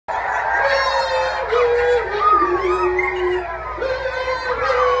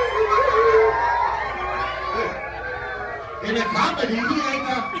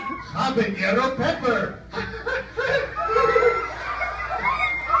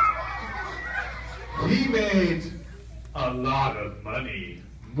made a lot of money.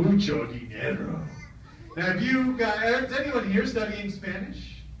 Mucho dinero. Now, have you is anyone here studying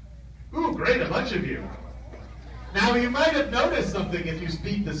Spanish? Ooh, great, a bunch of you. Now, you might have noticed something if you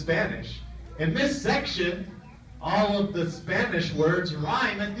speak the Spanish. In this section, all of the Spanish words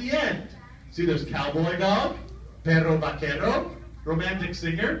rhyme at the end. See, there's cowboy dog, perro vaquero, romantic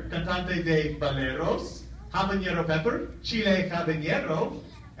singer, cantante de boleros, habanero pepper, chile habanero,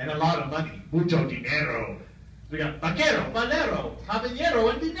 and a lot of money, mucho dinero. We got vaquero, bolero,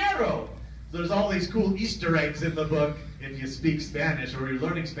 habanero, and dinero. So there's all these cool Easter eggs in the book. If you speak Spanish or you're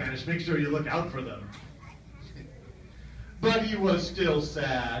learning Spanish, make sure you look out for them. But he was still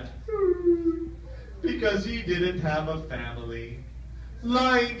sad because he didn't have a family.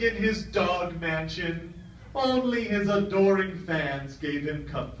 Lying in his dog mansion, only his adoring fans gave him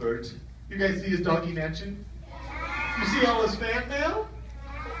comfort. You guys see his doggy mansion? You see all his fan mail?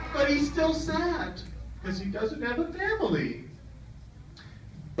 But he's still sad because he doesn't have a family.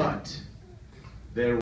 But there